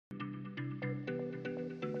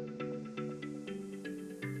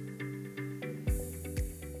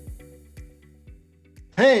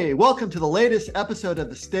Hey, welcome to the latest episode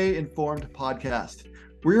of the Stay Informed podcast.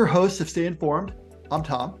 We're your hosts of Stay Informed. I'm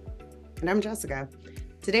Tom. And I'm Jessica.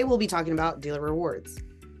 Today we'll be talking about dealer rewards.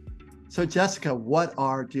 So Jessica, what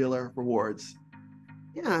are dealer rewards?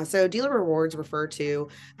 Yeah, so dealer rewards refer to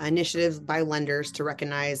initiatives by lenders to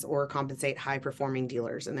recognize or compensate high-performing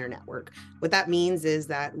dealers in their network. What that means is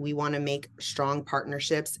that we want to make strong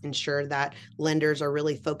partnerships, ensure that lenders are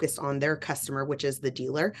really focused on their customer, which is the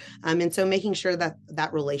dealer, and so making sure that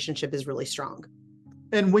that relationship is really strong.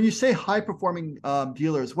 And when you say high-performing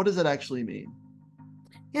dealers, what does that actually mean?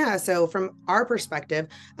 Yeah, so from our perspective,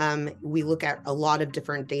 we look at a lot of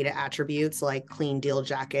different data attributes like clean deal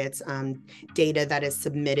jackets, data that is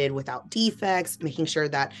submitted without defects, making sure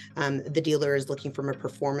that the dealer is looking from a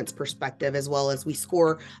performance perspective, as well as we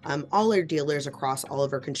score all our dealers across all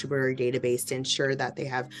of our contributor database to ensure that they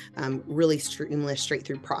have really seamless straight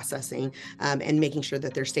through processing and making sure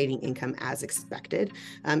that they're stating income as expected.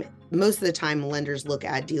 Most of the time, lenders look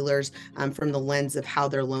at dealers from the lens of how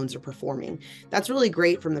their loans are performing. That's really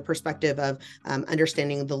great from the perspective of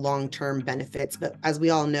understanding the long-term benefits. But as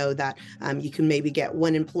we all know that you can maybe get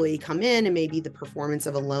one employee come in and maybe the performance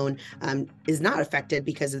of a loan is not affected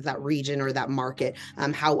because of that region or that market.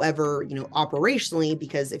 However, operationally,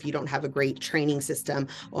 because if you don't have a great training system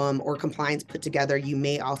or compliance put together, you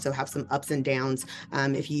may also have some ups and downs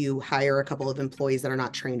if you hire a couple of employees that are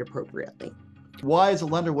not trained appropriately. Why, as a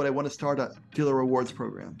lender, would I want to start a dealer rewards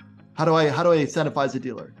program? How do I incentivize a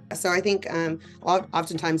dealer? So I think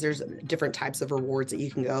oftentimes there's different types of rewards that you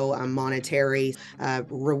can go, monetary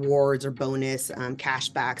rewards or bonus,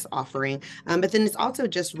 cashbacks offering. But then it's also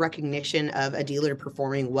just recognition of a dealer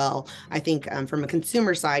performing well. I think from a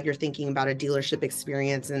consumer side, you're thinking about a dealership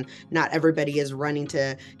experience, and not everybody is running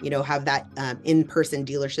to, have that in-person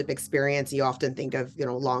dealership experience. You often think of,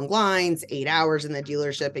 long lines, 8 hours in the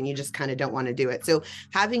dealership, and you just kind of don't want to do it. So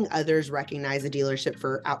having others recognize a dealership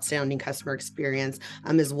for outstanding customer experience,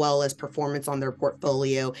 as well as performance on their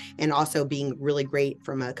portfolio, and also being really great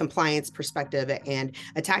from a compliance perspective and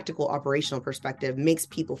a tactical operational perspective, makes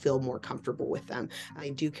people feel more comfortable with them.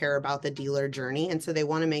 They do care about the dealer journey, and so they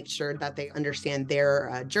want to make sure that they understand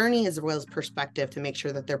their journey as well as perspective to make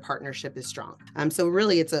sure that their partnership is strong. So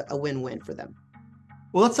really it's a win-win for them.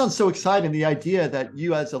 Well, that sounds so exciting. The idea that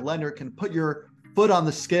you as a lender can put your foot on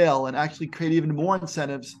the scale and actually create even more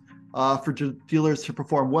incentives for dealers to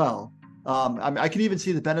perform well. I can even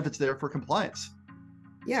see the benefits there for compliance.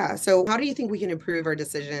 Yeah. So how do you think we can improve our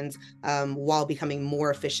decisions while becoming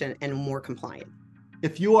more efficient and more compliant?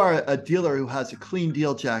 If you are a dealer who has a clean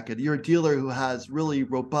deal jacket, you're a dealer who has really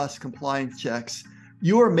robust compliance checks,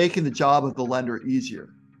 you are making the job of the lender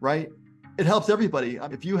easier, right? It helps everybody.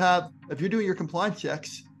 If you're doing your compliance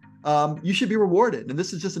checks, you should be rewarded. And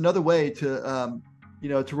this is just another way to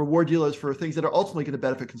reward dealers for things that are ultimately going to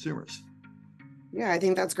benefit consumers. Yeah, I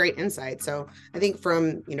think that's great insight. So I think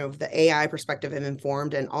from, the AI perspective of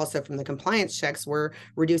Informed, and also from the compliance checks, we're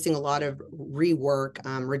reducing a lot of rework,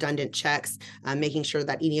 redundant checks, making sure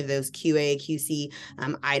that any of those QA, QC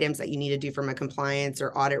items that you need to do from a compliance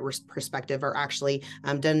or audit perspective are actually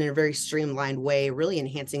done in a very streamlined way, really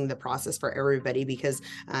enhancing the process for everybody, because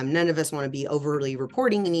none of us want to be overly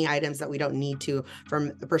reporting any items that we don't need to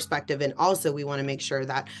from the perspective. And also we want to make sure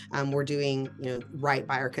that we're doing, right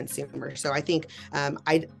by our consumers. So I think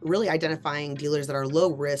really identifying dealers that are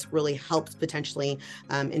low risk really helps potentially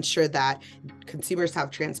ensure that consumers have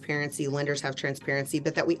transparency, lenders have transparency,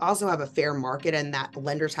 but that we also have a fair market, and that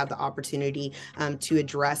lenders have the opportunity to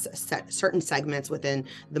address certain segments within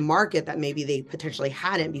the market that maybe they potentially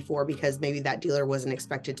hadn't before, because maybe that dealer wasn't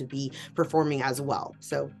expected to be performing as well.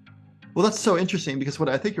 Well, that's so interesting, because what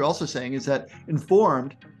I think you're also saying is that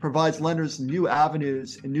Informed provides lenders new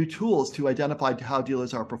avenues and new tools to identify how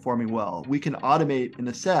dealers are performing well. We can automate and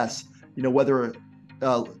assess, whether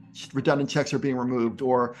redundant checks are being removed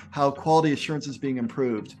or how quality assurance is being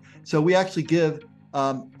improved. So we actually give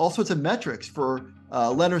all sorts of metrics for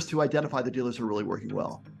lenders to identify the dealers who are really working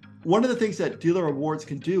well. One of the things that dealer rewards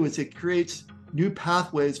can do is it creates new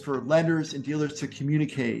pathways for lenders and dealers to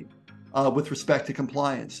communicate with respect to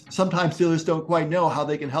compliance. Sometimes dealers don't quite know how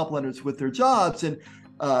they can help lenders with their jobs, and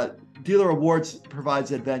Dealer Rewards provides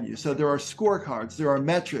that venue. So there are scorecards, there are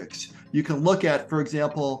metrics. You can look at, for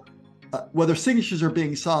example, whether signatures are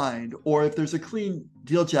being signed or if there's a clean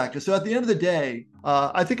deal jacket. So at the end of the day,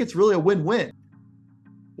 I think it's really a win-win.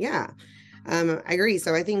 Yeah, I agree.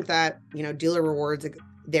 So I think that, Dealer Rewards,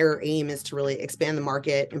 their aim is to really expand the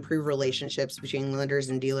market, improve relationships between lenders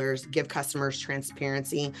and dealers, give customers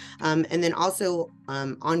transparency, and then also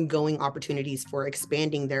ongoing opportunities for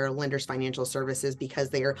expanding their lenders' financial services, because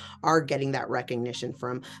they are getting that recognition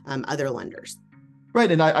from other lenders. Right,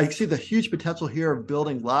 and I see the huge potential here of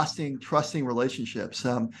building lasting, trusting relationships.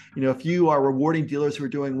 If you are rewarding dealers who are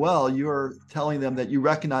doing well, you are telling them that you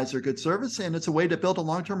recognize their good service, and it's a way to build a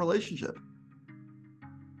long-term relationship.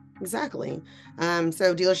 Exactly.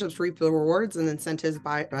 So dealerships reap the rewards and incentives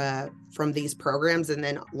from these programs, and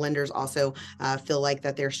then lenders also feel like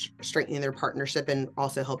that they're strengthening their partnership and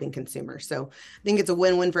also helping consumers. So I think it's a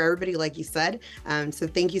win-win for everybody, like you said. So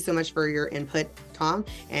thank you so much for your input, Tom,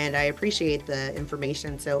 and I appreciate the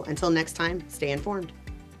information. So until next time, stay informed.